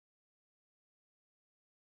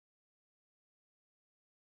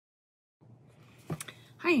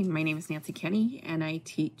Hi, my name is Nancy Kenny, and I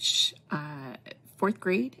teach fourth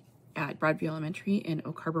grade at Broadview Elementary in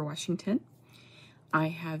Oak Harbor, Washington. I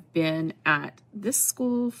have been at this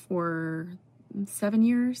school for 7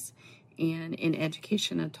 years, and in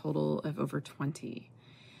education a total of over 20.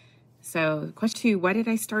 So question 2, why did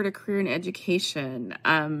I start a career in education?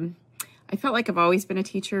 I felt like I've always been a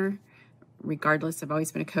teacher. Regardless, I've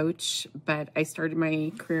always been a coach, but I started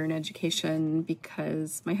my career in education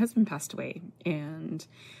because my husband passed away and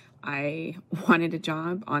I wanted a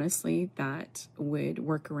job, honestly, that would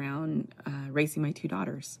work around raising my two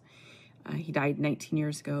daughters. He died 19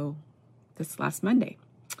 years ago this last Monday.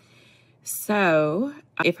 So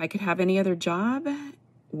if I could have any other job,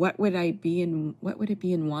 what would it be and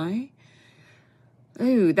why?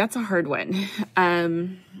 Oh, that's a hard one.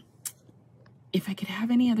 If I could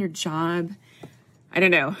have any other job, I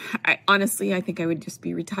don't know. Honestly, I think I would just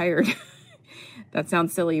be retired. That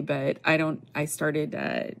sounds silly, but I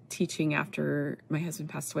started teaching after my husband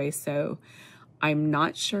passed away, so I'm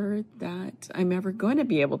not sure that I'm ever going to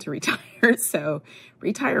be able to retire. So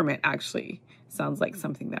retirement actually sounds like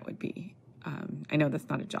something that would be, I know that's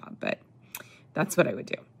not a job, but that's what I would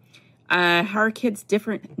do. How are kids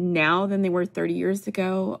different now than they were 30 years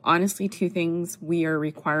ago? Honestly, two things. We are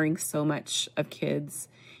requiring so much of kids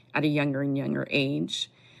at a younger and younger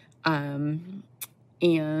age. And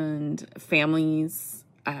families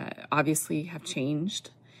obviously have changed.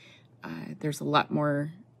 There's a lot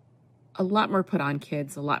more put on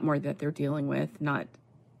kids, a lot more that they're dealing with, not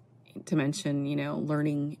to mention,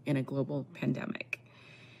 learning in a global pandemic.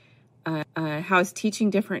 How is teaching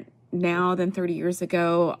different now than 30 years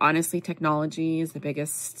ago? Honestly, technology is the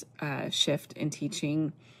biggest shift in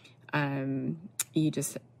teaching. You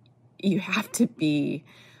have to be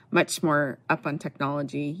much more up on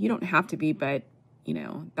technology. You don't have to be, but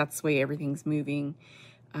that's the way everything's moving.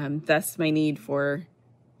 Thus my need for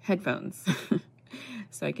headphones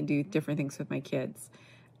so I can do different things with my kids.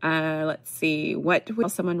 Let's see, what would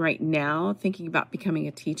someone right now thinking about becoming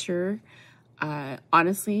a teacher?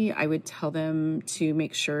 Honestly, I would tell them to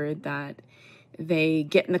make sure that they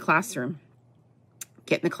get in the classroom.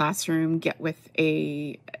 Get with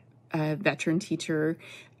a veteran teacher.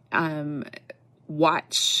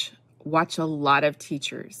 Watch a lot of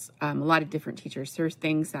teachers, a lot of different teachers. There's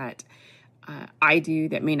things that I do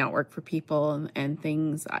that may not work for people, and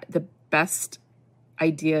things, the best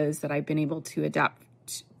ideas that I've been able to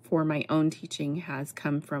adapt for my own teaching has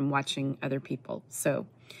come from watching other people. So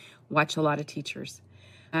watch a lot of teachers.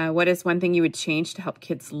 What is one thing you would change to help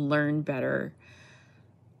kids learn better?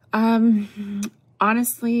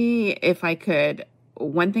 Honestly, if I could,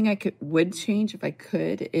 one thing would change if I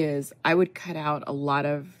could is I would cut out a lot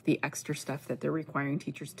of the extra stuff that they're requiring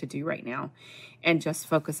teachers to do right now and just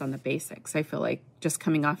focus on the basics. I feel like just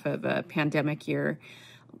coming off of a pandemic year,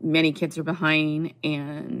 many kids are behind,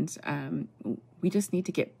 and we just need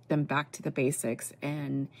to get them back to the basics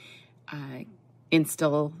and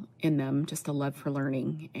instill in them just a love for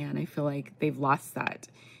learning. And I feel like they've lost that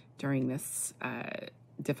during this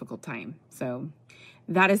difficult time. So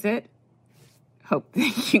that is it. Hope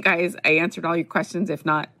you guys, I answered all your questions. If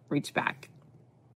not, reach back.